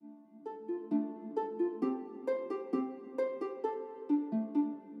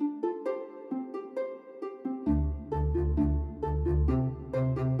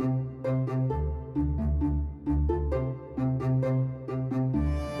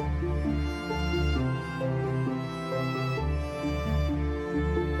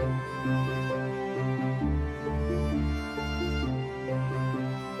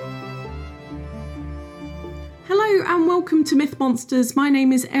Hello and welcome to Myth Monsters. My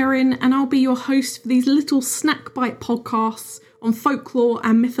name is Erin and I'll be your host for these little snack bite podcasts on folklore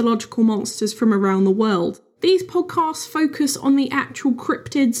and mythological monsters from around the world. These podcasts focus on the actual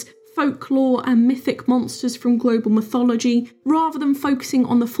cryptids, folklore and mythic monsters from global mythology, rather than focusing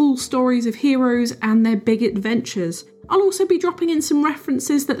on the full stories of heroes and their big adventures. I'll also be dropping in some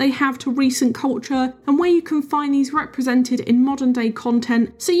references that they have to recent culture and where you can find these represented in modern day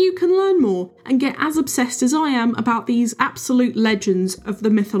content so you can learn more and get as obsessed as I am about these absolute legends of the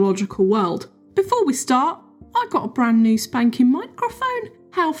mythological world. Before we start, I got a brand new spanking microphone.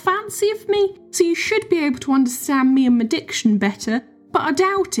 How fancy of me. So you should be able to understand me and my diction better, but I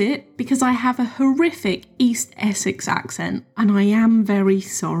doubt it because I have a horrific East Essex accent and I am very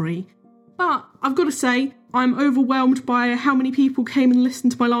sorry. But I've got to say, I'm overwhelmed by how many people came and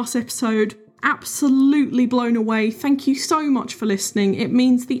listened to my last episode. Absolutely blown away. Thank you so much for listening. It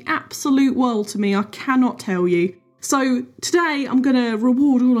means the absolute world to me. I cannot tell you. So today I'm going to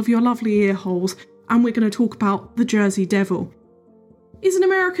reward all of your lovely ear holes and we're going to talk about the Jersey Devil. It's an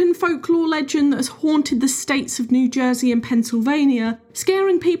American folklore legend that has haunted the states of New Jersey and Pennsylvania,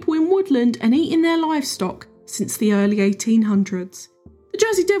 scaring people in woodland and eating their livestock since the early 1800s. The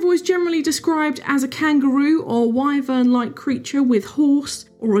Jersey Devil is generally described as a kangaroo or wyvern-like creature with horse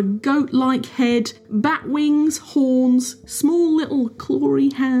or a goat-like head, bat wings, horns, small little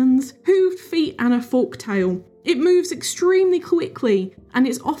clawy hands, hooved feet and a forked tail. It moves extremely quickly and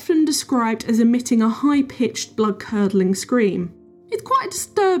is often described as emitting a high-pitched, blood-curdling scream. It's quite a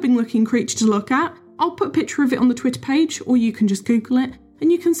disturbing looking creature to look at. I'll put a picture of it on the Twitter page or you can just Google it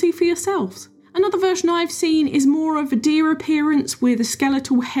and you can see for yourselves. Another version I've seen is more of a deer appearance with a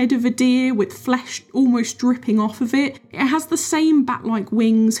skeletal head of a deer with flesh almost dripping off of it. It has the same bat-like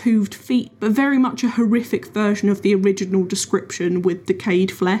wings, hooved feet, but very much a horrific version of the original description with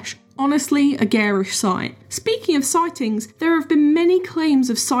decayed flesh. Honestly, a garish sight. Speaking of sightings, there have been many claims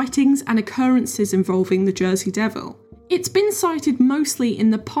of sightings and occurrences involving the Jersey Devil. It's been sighted mostly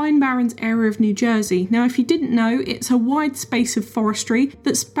in the Pine Barrens area of New Jersey. Now, if you didn't know, it's a wide space of forestry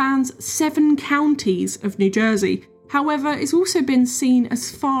that spans 7 counties of New Jersey. However, it's also been seen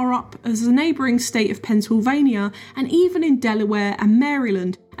as far up as the neighbouring state of Pennsylvania and even in Delaware and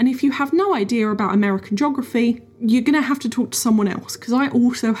Maryland. And if you have no idea about American geography, you're going to have to talk to someone else, because I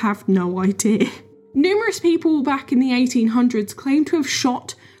also have no idea. Numerous people back in the 1800s claim to have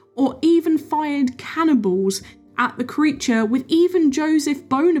shot or even fired cannonballs at the creature, with even Joseph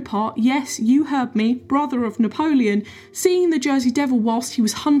Bonaparte, yes, you heard me, brother of Napoleon, seeing the Jersey Devil whilst he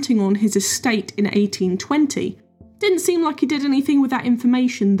was hunting on his estate in 1820. Didn't seem like he did anything with that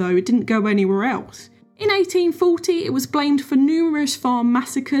information though, it didn't go anywhere else. In 1840 it was blamed for numerous farm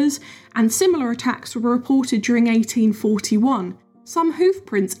massacres and similar attacks were reported during 1841, some hoof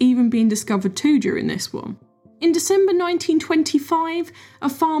prints even being discovered too during this one. In December 1925, a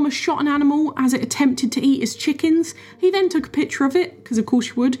farmer shot an animal as it attempted to eat his chickens. He then took a picture of it, because of course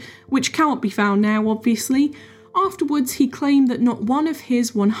you would, which can't be found now obviously. Afterwards, he claimed that not one of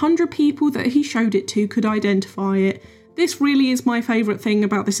his 100 people that he showed it to could identify it. This really is my favourite thing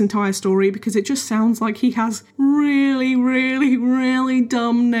about this entire story because it just sounds like he has really, really, really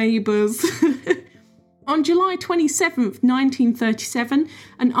dumb neighbours. On July 27th, 1937,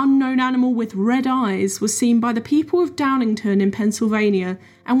 an unknown animal with red eyes was seen by the people of Downingtown in Pennsylvania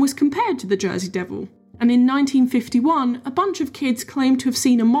and was compared to the Jersey Devil. And in 1951, a bunch of kids claimed to have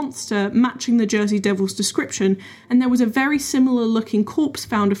seen a monster matching the Jersey Devil's description, and there was a very similar looking corpse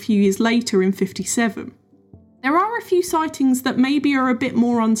found a few years later in 57. There are a few sightings that maybe are a bit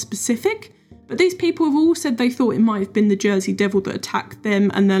more unspecific, but these people have all said they thought it might have been the Jersey Devil that attacked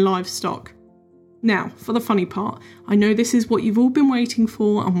them and their livestock. Now, for the funny part, I know this is what you've all been waiting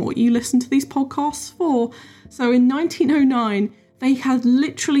for and what you listen to these podcasts for. So in 1909, they had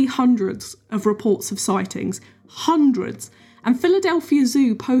literally hundreds of reports of sightings. Hundreds. And Philadelphia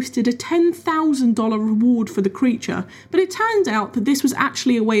Zoo posted a $10,000 reward for the creature. But it turns out that this was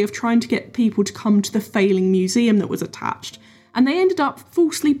actually a way of trying to get people to come to the failing museum that was attached. And they ended up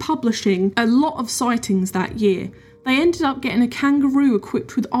falsely publishing a lot of sightings that year. They ended up getting a kangaroo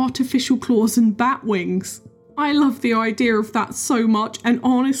equipped with artificial claws and bat wings. I love the idea of that so much, and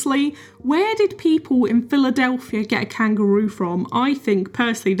honestly, where did people in Philadelphia get a kangaroo from? I think,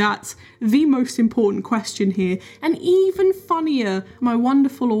 personally, that's the most important question here. And even funnier, my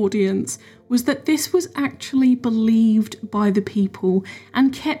wonderful audience, was that this was actually believed by the people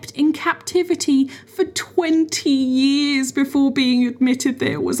and kept in captivity for 20 years before being admitted that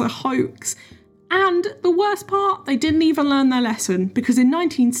it was a hoax. And the worst part, they didn't even learn their lesson, because in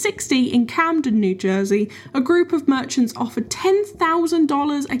 1960, in Camden, New Jersey, a group of merchants offered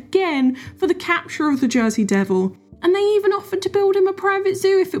 $10,000 again for the capture of the Jersey Devil. And they even offered to build him a private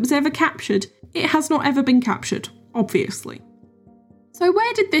zoo if it was ever captured. It has not ever been captured, obviously. So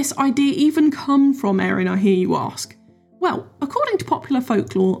where did this idea even come from, Erin, I hear you ask? Well, according to popular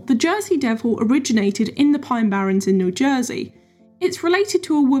folklore, the Jersey Devil originated in the Pine Barrens in New Jersey. It's related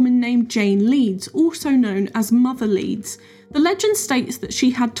to a woman named Jane Leeds, also known as Mother Leeds. The legend states that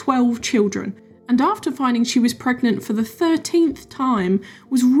she had 12 children, and after finding she was pregnant for the 13th time,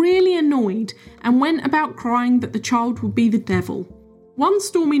 was really annoyed and went about crying that the child would be the devil. One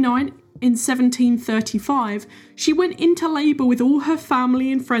stormy night in 1735, she went into labour with all her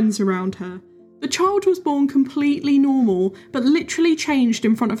family and friends around her. The child was born completely normal, but literally changed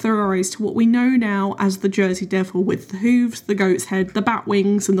in front of their eyes to what we know now as the Jersey Devil, with the hooves, the goat's head, the bat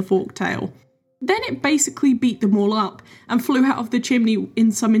wings and the forked tail. Then it basically beat them all up and flew out of the chimney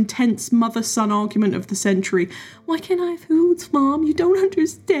in some intense mother-son argument of the century. Why can't I have hooves, Mom? You don't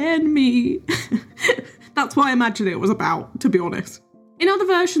understand me. That's what I imagine it was about, to be honest. In other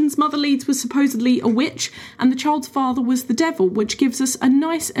versions, Mother Leeds was supposedly a witch and the child's father was the devil, which gives us a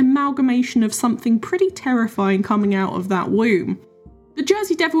nice amalgamation of something pretty terrifying coming out of that womb. The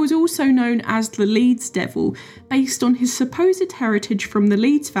Jersey Devil is also known as the Leeds Devil, based on his supposed heritage from the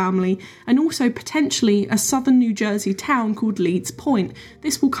Leeds family and also potentially a southern New Jersey town called Leeds Point.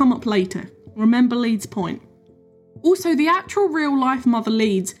 This will come up later. Remember Leeds Point. Also, the actual real-life Mother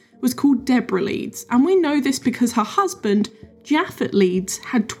Leeds was called Deborah Leeds, and we know this because her husband, Japhet Leeds,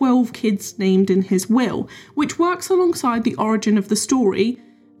 had 12 kids named in his will, which works alongside the origin of the story,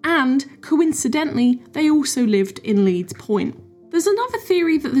 and, coincidentally, they also lived in Leeds Point. There's another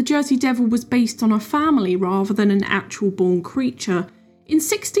theory that the Jersey Devil was based on a family rather than an actual born creature. In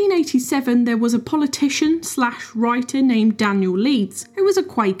 1687, there was a politician/writer named Daniel Leeds, who was a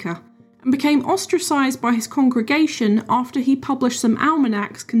Quaker, and became ostracised by his congregation after he published some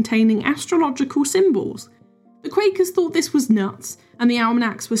almanacs containing astrological symbols. The Quakers thought this was nuts, and the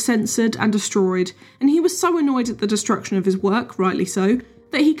almanacs were censored and destroyed, and he was so annoyed at the destruction of his work, rightly so,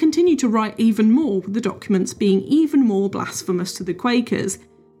 that he continued to write even more, with the documents being even more blasphemous to the Quakers.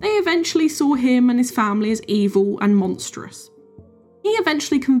 They eventually saw him and his family as evil and monstrous. He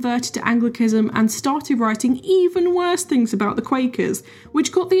eventually converted to Anglicanism and started writing even worse things about the Quakers,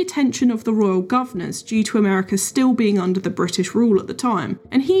 which got the attention of the royal governors due to America still being under the British rule at the time,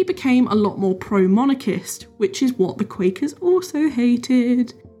 and he became a lot more pro-monarchist, which is what the Quakers also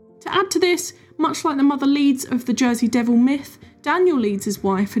hated. To add to this, much like the Mother Leeds of the Jersey Devil myth, Daniel Leeds'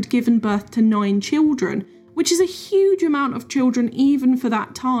 wife had given birth to 9 children, which is a huge amount of children even for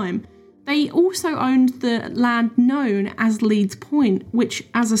that time. They also owned the land known as Leeds Point, which,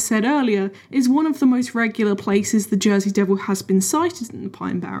 as I said earlier, is one of the most regular places the Jersey Devil has been sighted in the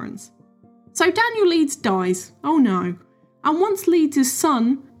Pine Barrens. So Daniel Leeds dies. Oh no. And once Leeds'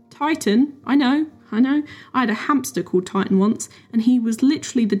 son, Titan, I know, I had a hamster called Titan once, and he was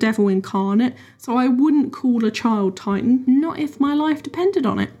literally the devil incarnate, so I wouldn't call a child Titan, not if my life depended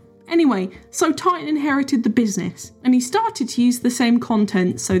on it. Anyway, so Titan inherited the business, and he started to use the same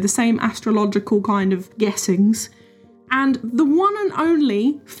content, so the same astrological kind of guessings. And the one and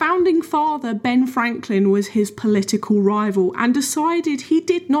only founding father, Ben Franklin, was his political rival and decided he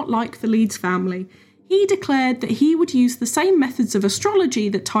did not like the Leeds family. He declared that he would use the same methods of astrology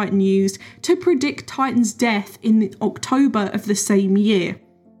that Titan used to predict Titan's death in October of the same year.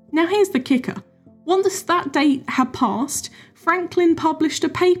 Now here's the kicker. Once that date had passed, Franklin published a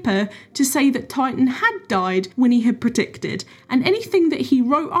paper to say that Titan had died when he had predicted, and anything that he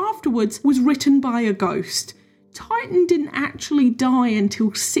wrote afterwards was written by a ghost. Titan didn't actually die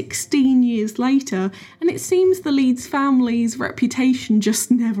until 16 years later, and it seems the Leeds family's reputation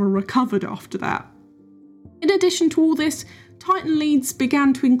just never recovered after that. In addition to all this, Titan Leeds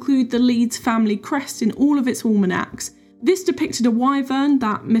began to include the Leeds family crest in all of its almanacs. This depicted a wyvern,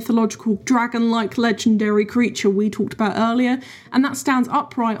 that mythological dragon-like legendary creature we talked about earlier, and that stands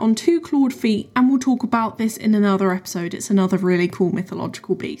upright on 2 clawed feet, and we'll talk about this in another episode. It's another really cool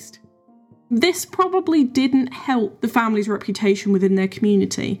mythological beast. This probably didn't help the family's reputation within their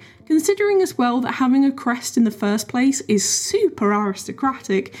community, considering as well that having a crest in the first place is super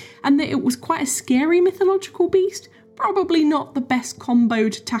aristocratic, and that it was quite a scary mythological beast. Probably not the best combo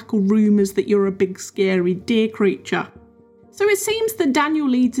to tackle rumours that you're a big scary deer creature. So it seems that Daniel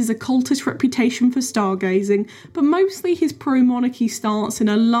Leeds' occultist reputation for stargazing, but mostly his pro-monarchy stance in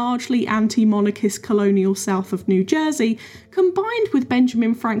a largely anti-monarchist colonial south of New Jersey, combined with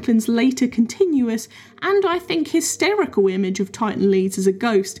Benjamin Franklin's later continuous and I think hysterical image of Titan Leeds as a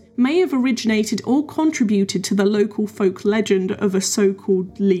ghost, may have originated or contributed to the local folk legend of a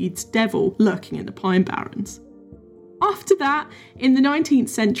so-called Leeds devil lurking in the Pine Barrens. After that, in the 19th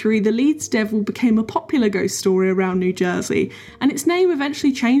century, the Leeds Devil became a popular ghost story around New Jersey, and its name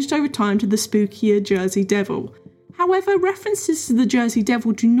eventually changed over time to the spookier Jersey Devil. However, references to the Jersey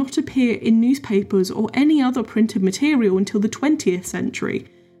Devil do not appear in newspapers or any other printed material until the 20th century,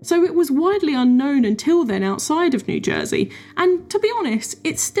 so it was widely unknown until then outside of New Jersey, and to be honest,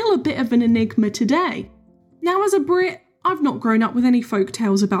 it's still a bit of an enigma today. Now, as a Brit, I've not grown up with any folk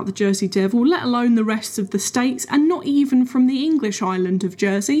tales about the Jersey Devil, let alone the rest of the states, and not even from the English island of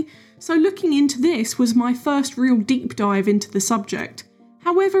Jersey, so looking into this was my first real deep dive into the subject.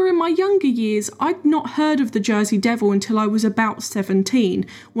 However, in my younger years, I'd not heard of the Jersey Devil until I was about 17,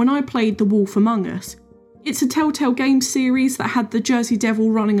 when I played The Wolf Among Us. It's a Telltale Games series that had the Jersey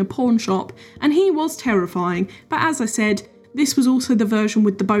Devil running a pawn shop, and he was terrifying, but as I said, this was also the version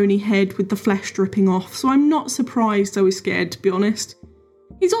with the bony head with the flesh dripping off, so I'm not surprised I was scared, to be honest.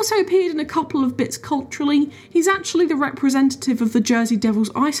 He's also appeared in a couple of bits culturally. He's actually the representative of the Jersey Devils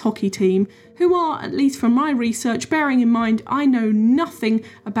ice hockey team, who are, at least from my research, bearing in mind I know nothing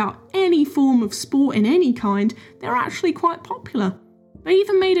about any form of sport in any kind, they're actually quite popular. They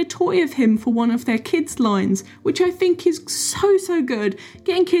even made a toy of him for one of their kids' lines, which I think is so good.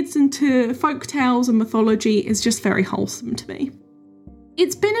 Getting kids into folk tales and mythology is just very wholesome to me.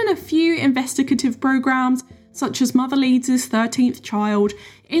 It's been in a few investigative programmes, such as Mother Leeds' 13th Child,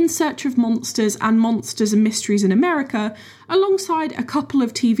 In Search of Monsters and Monsters and Mysteries in America, alongside a couple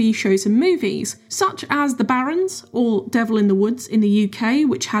of TV shows and movies, such as The Barons, or Devil in the Woods in the UK,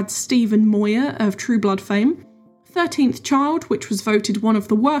 which had Stephen Moyer of True Blood fame, 13th Child, which was voted one of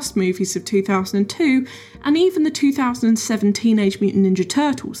the worst movies of 2002, and even the 2007 Teenage Mutant Ninja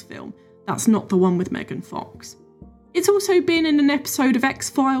Turtles film. That's not the one with Megan Fox. It's also been in an episode of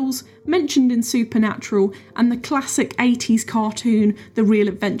X-Files, mentioned in Supernatural, and the classic 80s cartoon The Real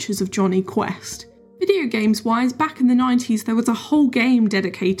Adventures of Johnny Quest. Video games wise, back in the 90s there was a whole game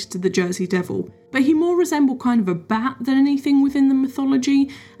dedicated to the Jersey Devil, but he more resembled kind of a bat than anything within the mythology,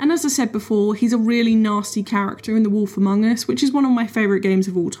 and as I said before, he's a really nasty character in The Wolf Among Us, which is one of my favourite games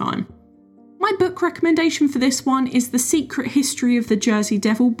of all time. My book recommendation for this one is The Secret History of the Jersey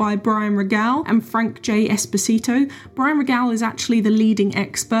Devil by Brian Regal and Frank J. Esposito. Brian Regal is actually the leading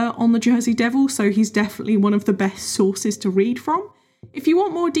expert on the Jersey Devil, so he's definitely one of the best sources to read from. If you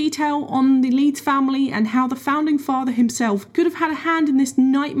want more detail on the Leeds family and how the founding father himself could have had a hand in this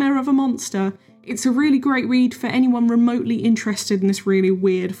nightmare of a monster, it's a really great read for anyone remotely interested in this really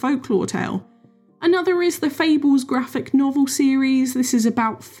weird folklore tale. Another is the Fables graphic novel series. This is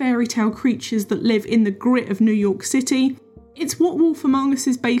about fairy tale creatures that live in the grit of New York City. It's what Wolf Among Us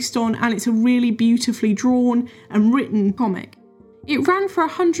is based on, and it's a really beautifully drawn and written comic. It ran for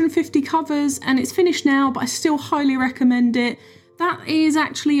 150 covers and it's finished now, but I still highly recommend it. That is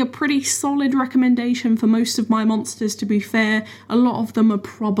actually a pretty solid recommendation for most of my monsters, to be fair. A lot of them are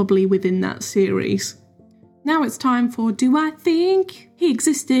probably within that series. Now it's time for Do I Think He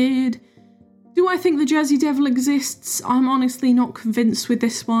Existed? Do I think the Jersey Devil exists? I'm honestly not convinced with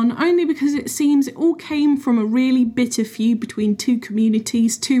this one, only because it seems it all came from a really bitter feud between two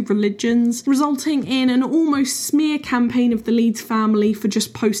communities, two religions, resulting in an almost smear campaign of the Leeds family for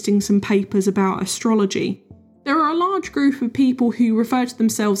just posting some papers about astrology. There are a large group of people who refer to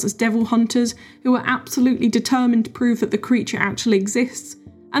themselves as devil hunters, who are absolutely determined to prove that the creature actually exists.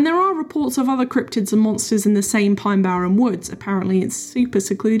 And there are reports of other cryptids and monsters in the same Pine Barren Woods. Apparently it's super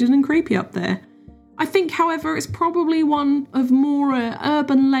secluded and creepy up there. I think, however, it's probably one of more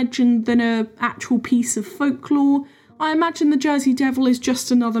urban legend than an actual piece of folklore. I imagine the Jersey Devil is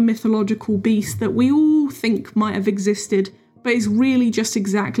just another mythological beast that we all think might have existed, but is really just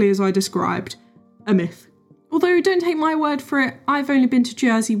exactly as I described, a myth. Although, don't take my word for it, I've only been to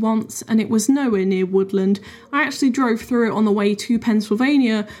Jersey once and it was nowhere near Woodland. I actually drove through it on the way to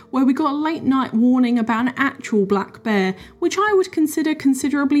Pennsylvania, where we got a late night warning about an actual black bear, which I would consider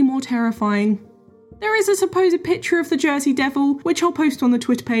considerably more terrifying. There is a supposed picture of the Jersey Devil, which I'll post on the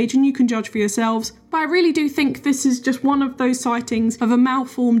Twitter page and you can judge for yourselves, but I really do think this is just one of those sightings of a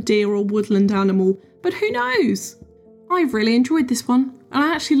malformed deer or woodland animal, but who knows? I've really enjoyed this one, and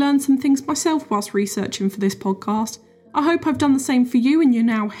I actually learned some things myself whilst researching for this podcast. I hope I've done the same for you and you're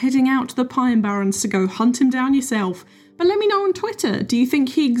now heading out to the Pine Barrens to go hunt him down yourself. But let me know on Twitter, do you think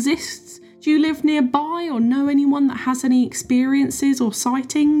he exists? Do you live nearby or know anyone that has any experiences or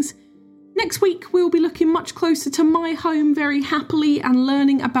sightings? Next week we'll be looking much closer to my home very happily and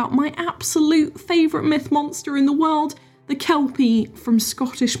learning about my absolute favourite myth monster in the world, the Kelpie from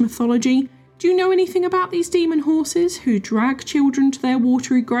Scottish mythology. Do you know anything about these demon horses who drag children to their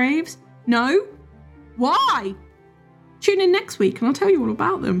watery graves? No? Why? Tune in next week and I'll tell you all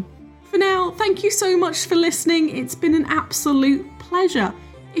about them. For now, thank you so much for listening. It's been an absolute pleasure.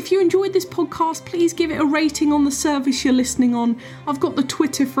 If you enjoyed this podcast, please give it a rating on the service you're listening on. I've got the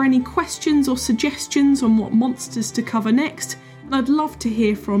Twitter for any questions or suggestions on what monsters to cover next, and I'd love to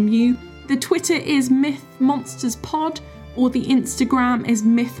hear from you. The Twitter is Myth Monsters Pod, or the Instagram is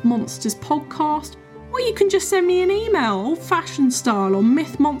Myth Monsters Podcast, or you can just send me an email, old-fashioned style, on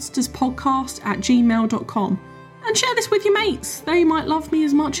mythmonsterspodcast@gmail.com. And share this with your mates. They might love me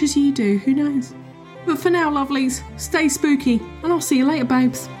as much as you do, who knows? But for now, lovelies, stay spooky, and I'll see you later,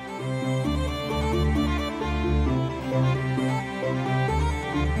 babes.